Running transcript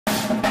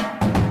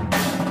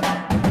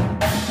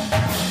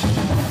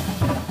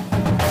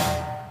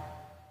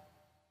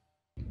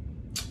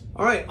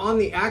All right, on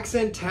the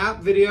accent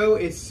tap video,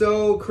 it's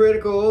so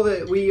critical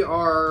that we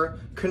are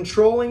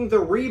controlling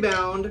the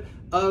rebound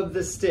of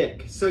the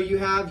stick. So you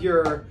have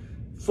your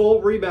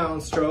full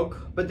rebound stroke,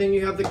 but then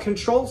you have the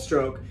control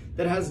stroke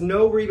that has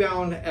no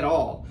rebound at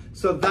all.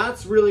 So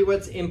that's really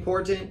what's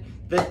important,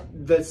 that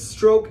the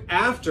stroke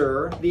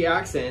after the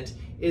accent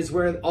is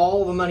where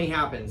all the money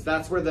happens.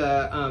 That's where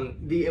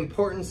the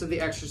importance of the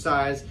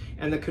exercise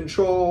and the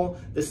control,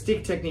 the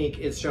stick technique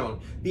is shown.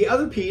 The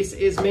other piece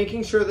is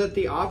making sure that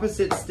the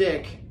opposite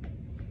stick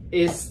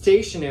is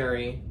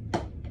stationary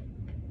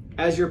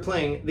as you're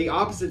playing. The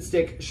opposite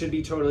stick should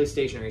be totally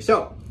stationary.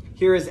 So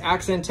here is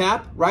accent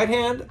tap, right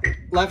hand,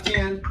 left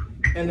hand,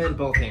 and then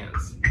both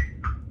hands.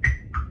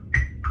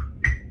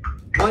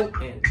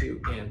 1 and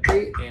 2 and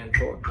 3 and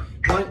 4.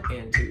 1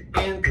 and 2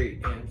 and 3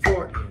 and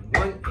 4 and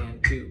 1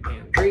 and 2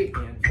 and 3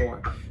 and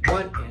 4.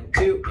 1 and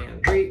 2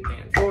 and 3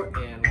 and 4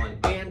 and 1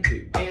 and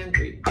 2 and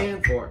 3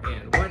 and 4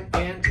 and 1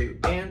 and 2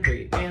 and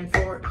 3 and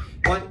 4.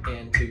 1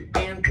 and 2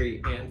 and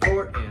 3 and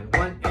 4 and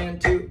 1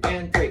 and 2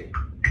 and 3.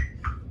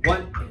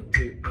 1 and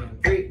 2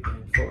 and 3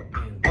 and 4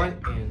 and 1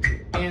 and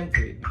 2 and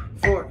 3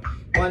 and 4.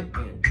 1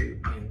 and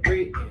 2 and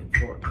 3 and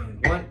 4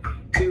 and 1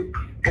 and 2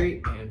 and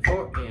 3 and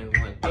 4 and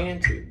 1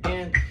 and 2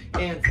 and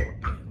 4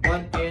 and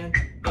 1 and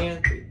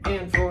 3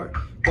 and 4.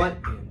 1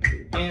 and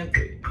 2 and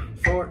 3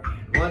 and 4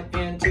 and 1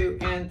 and 2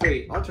 and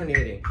 3.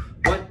 Alternating.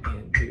 1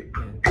 and 2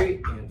 and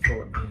 3 and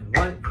 4 and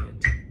 1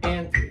 and 2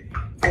 and 3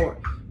 and 4.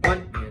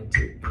 1 and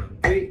 2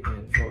 and 3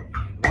 and 4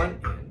 and 1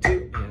 and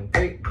 2 and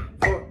 3 and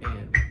 4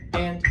 and 4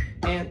 and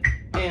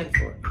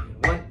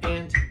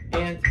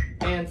 1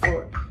 and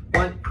 4.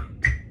 1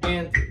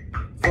 and 3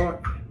 and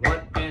 4 and 1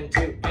 and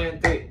 2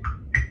 and 3.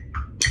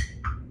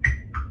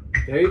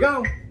 There you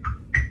go.